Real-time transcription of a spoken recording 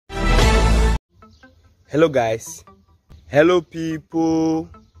Hello guys, hello people,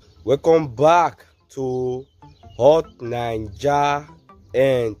 welcome back to Hot Naija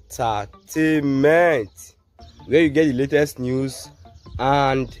Entertainment, where you get the latest news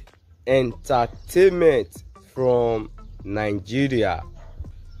and entertainment from Nigeria.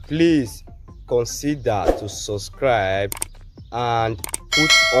 Please consider to subscribe and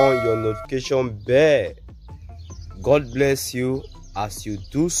put on your notification bell. God bless you as you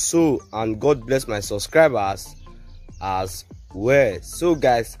do so, and God bless my subscribers as well. So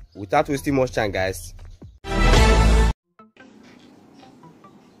guys, without wasting much time guys,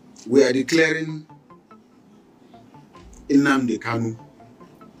 we are declaring Nnamdi Kanu,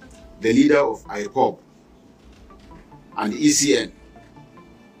 the leader of IPOB and E.s.n,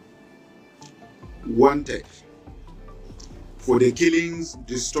 wanted for the killings,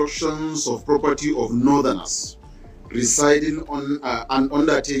 destructions of property of northerners residing on and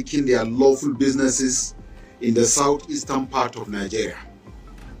undertaking their lawful businesses in the southeastern part of Nigeria.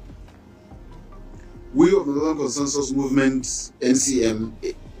 We of the Northern Consensus Movement, NCM,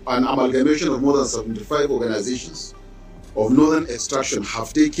 an amalgamation of more than 75 organizations of northern extraction,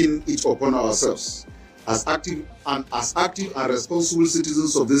 have taken it upon ourselves as active and responsible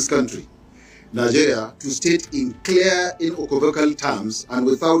citizens of this country, Nigeria, to state in clear, unequivocal terms and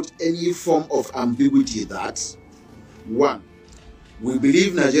without any form of ambiguity that 1. We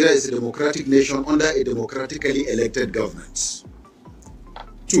believe Nigeria is a democratic nation under a democratically elected government.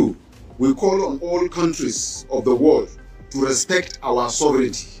 2. We call on all countries of the world to respect our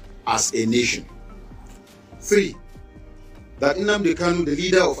sovereignty as a nation. 3. That Nnamdi Kanu, the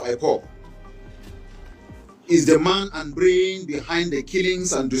leader of IPOB, is the man and brain behind the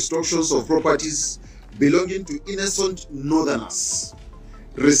killings and destructions of properties belonging to innocent northerners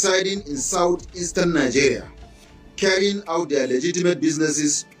residing in southeastern Nigeria, carrying out their legitimate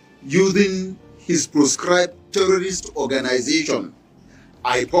businesses using his proscribed terrorist organization,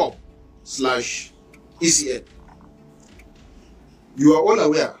 IPOB/E.s.n. You are all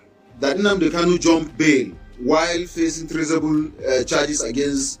aware that Nnamdi Kanu jumped bail while facing traceable charges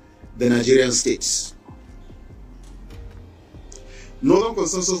against the Nigerian state. Northern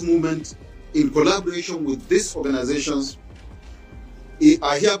Consensus Movement, in collaboration with these organizations,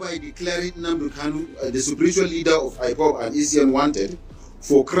 are hereby declaring Nnamdi Kanu, the spiritual leader of IPOB and E.s.n, wanted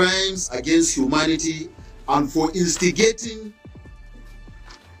for crimes against humanity and for instigating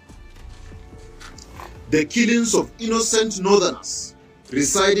the killings of innocent northerners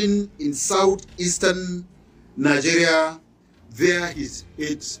residing in southeastern Nigeria via his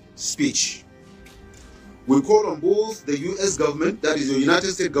hate speech. We call on both the US government, that is the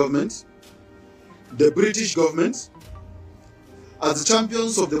United States government, the British government, as the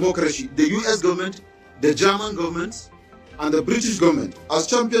champions of democracy, the US government, the German government, and the British government as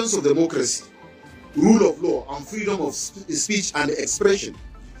champions of democracy, rule of law, and freedom of speech and expression,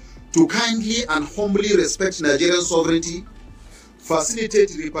 to kindly and humbly respect Nigerian sovereignty,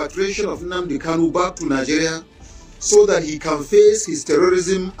 facilitate repatriation of Nnamdi Kanu back to Nigeria so that he can face his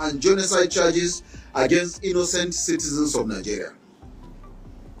terrorism and genocide charges against innocent citizens of Nigeria.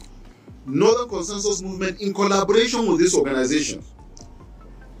 Northern Consensus Movement, in collaboration with this organization,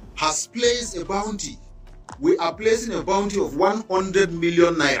 has placed a bounty. We are placing a bounty of 100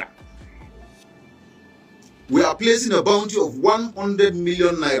 million naira. We are placing a bounty of 100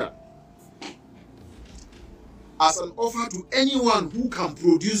 million naira as an offer to anyone who can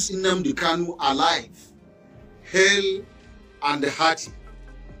produce Nnamdi Kanu alive, hale and hearty.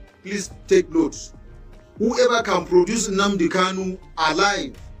 Please take note. Whoever can produce Nnamdi Kanu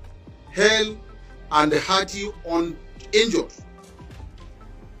alive, hale and hearty, uninjured,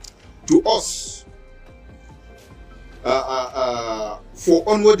 to us for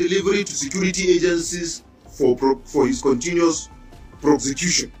onward delivery to security agencies for his continuous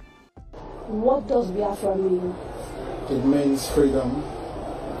prosecution. What does Biafra mean? It means freedom,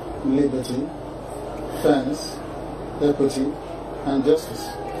 liberty, fairness, equity, and justice.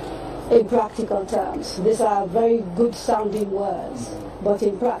 In practical terms, these are very good sounding words, but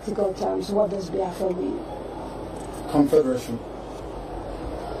in practical terms, what does Biafra mean? Confederation.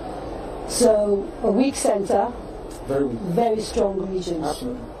 So, a weak center, Very weak. very strong regions.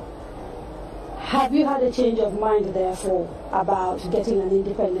 Absolutely. Have you had a change of mind, therefore, about getting an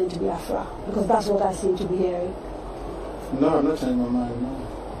independent Biafra? Because that's what I seem to be hearing. No, I'm not changing my mind, no.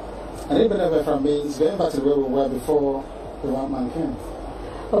 And even if Biafra means going back to where we were before the white man came.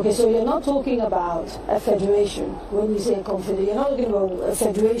 Okay, so you're not talking about a federation when you say a confederation. You're not talking about a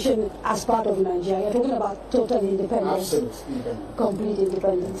federation as part of Nigeria. You're talking about total independence. Absolutely. Complete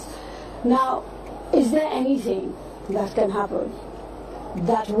independence. Now, is there anything that can happen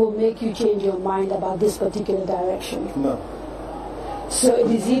that will make you change your mind about this particular direction? No. So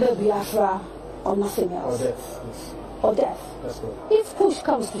it is either Biafra or nothing else? Or death, yes. Or death? That's good. If push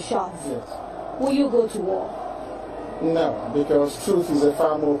comes to shove, yes, will you go to war? No, because truth is a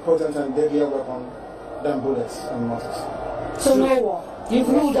far more potent and deadlier weapon than bullets and mortars. So truth. No war? You've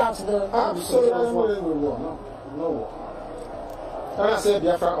ruled out the... Absolutely, I'm not in war. No, no war. When I say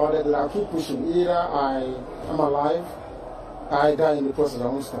Biafra or death, I'll keep pushing. Either I am alive, I die in the process, I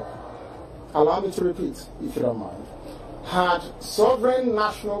won't stop. Allow me to repeat, if you don't mind. Had sovereign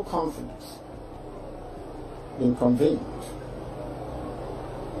national conference been convened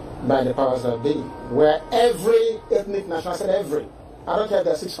by the powers that be, where every ethnic nation, I said every, I don't care if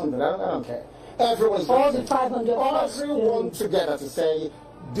there are 600, I don't care. Everyone's all the 500 everyone together to say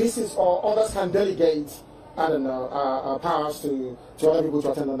this is all, others can delegate, I don't know, powers to other people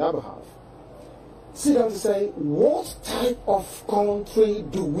to attend on their behalf. Sit down to say, what type of country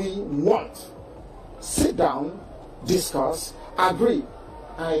do we want? Sit down, discuss, agree.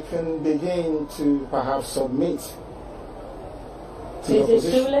 I can begin to perhaps submit to the opposition. Is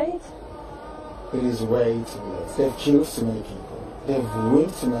it too late? It is way too late. They've killed too many people. They've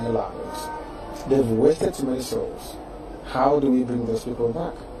ruined too many lives. They've wasted too many souls. How do we bring those people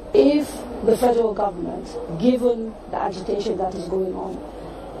back? If the federal government, given the agitation that is going on,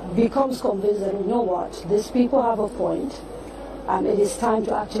 becomes convinced that, you know what, these people have a point, and it is time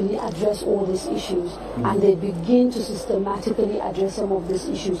to actually address all these issues, and they begin to systematically address some of these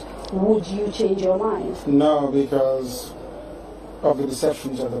issues, would you change your mind? No, because of the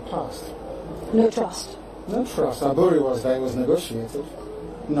deceptions of the past. No trust? No trust. Aburi was there, it was negotiated.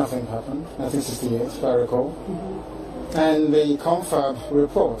 Nothing happened. 1968, if I recall. And the confab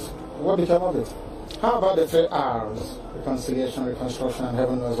report, what became of it? How about the 3 R's? Reconciliation, reconstruction, and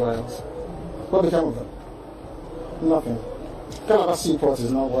heaven knows what else. What became of them? Nothing. Calabar Seaport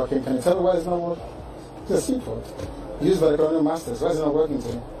is not working. Can you tell me why it's not working? It's a seaport used by the colonial masters. Why is it not working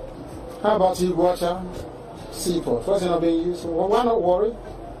today? How about Iguacha Seaport? Why is it not being used? Well, why not worry?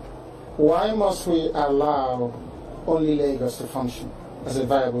 Why must we allow only Lagos to function as a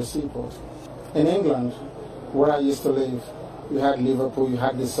viable seaport? In England, where I used to live, you had Liverpool, you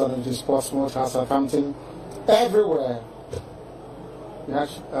had the Southern Portsmouth, Southampton, everywhere. You had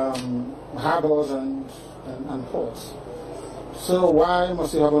harbors and ports. So why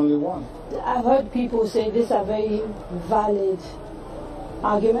must you have only one? I've heard people say these are very valid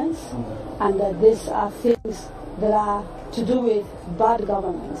arguments, and that these are things that are to do with bad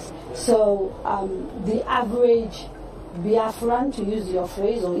governance. So the average Biafran, to use your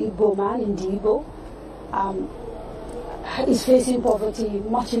phrase, or Igbo man in the Igbo, is facing poverty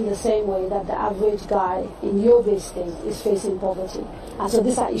much in the same way that the average guy in Yobe State is facing poverty. And so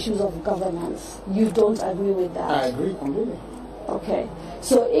these are issues of governance. You don't agree with that? I agree completely. Okay.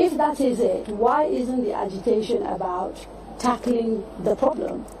 So if that is it, why isn't the agitation about tackling the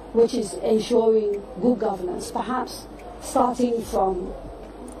problem, which is ensuring good governance, perhaps starting from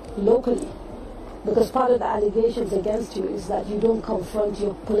locally? Because part of the allegations against you is that you don't confront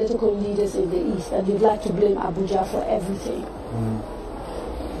your political leaders in the East, and you'd like to blame Abuja for everything.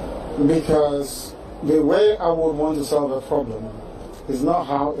 Because the way I would want to solve a problem is not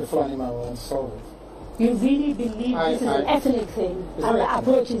how a Fulani man wants to solve it. You really believe this is an ethnic thing, and the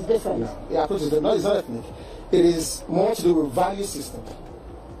approach is different? No, the approach is different. No, it's not ethnic. It is more to do with value system.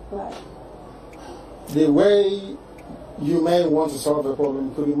 Right. The way you may want to solve a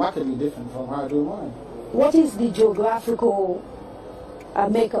problem could be markedly different from how I do mine. What is the geographical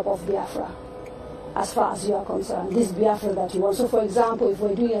makeup of Biafra, as far as you are concerned? This Biafra that you want. So, for example, if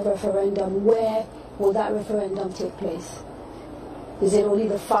we're doing a referendum, where will that referendum take place? Is it only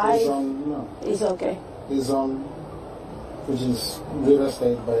the 5? No. It's okay. It's on, which is River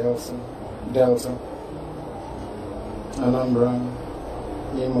State, Bayelsa, Delta, Anambra,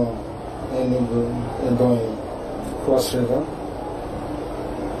 Imo, Enugu, Ebonyi, Cross River.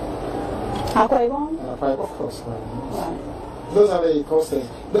 Akwa Ibom? Akwa Ibom, of course. Right. Those are the coastal.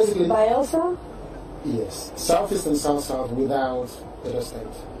 Basically. Bayelsa? Yes. Southeast and South without Edo State.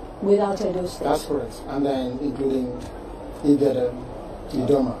 Without Edo State. That's correct. And then including Igede,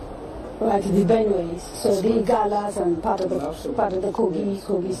 Idoma. Right, the Benues. So That's the correct. Igalas and part of the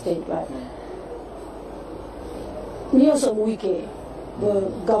Kogi State, right? Nyesom Wike, the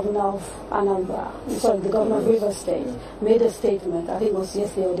governor of Anambra, the governor of River State, made a statement, I think it was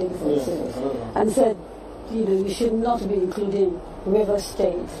yesterday or the day before yesterday, and said, you should not be including River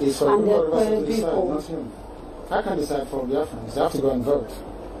State and the people. I can decide for Biafrans. They have to go and vote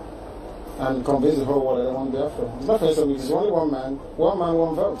and convince the whole world that they want Biafra. It's not for instance, it's only one man,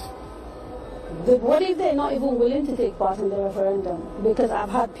 one vote. What if they're not even willing to take part in the referendum? Because I've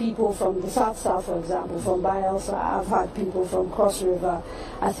had people from the South, for example, from Biafra. I've had people from Cross River.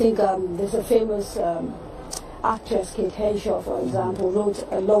 I think there's a famous actress, Kate Henshaw, for example, wrote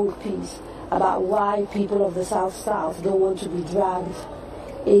a long piece about why people of the South don't want to be dragged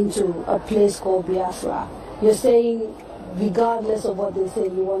into a place called Biafra. You're saying, regardless of what they say,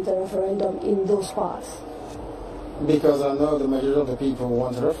 you want a referendum in those parts? Because I know the majority of the people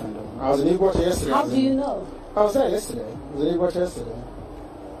want a referendum. I was in Igbo yesterday. How do you know? I was there yesterday. I was in Igbo yesterday.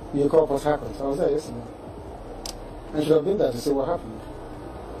 You called Port Harcourt. I was there yesterday. I should have been there to see what happened.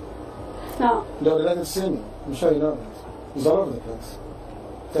 Now, they would like to see me. I'm sure you know that. It's all over the place.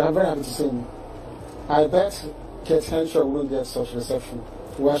 They're very happy to see me. I bet Kate Henshaw wouldn't get such reception.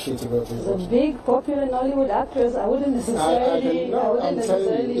 Why should to go to Igbo? She's a big, popular Nollywood actress. I wouldn't necessarily... I'm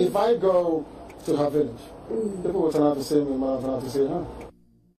telling you, if I go to her village, people will turn out to see me, man, turn out to see her.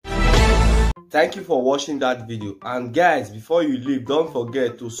 Thank you for watching that video, and guys, before you leave, don't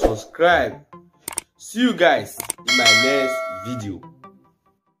forget to subscribe. See you guys in my next video.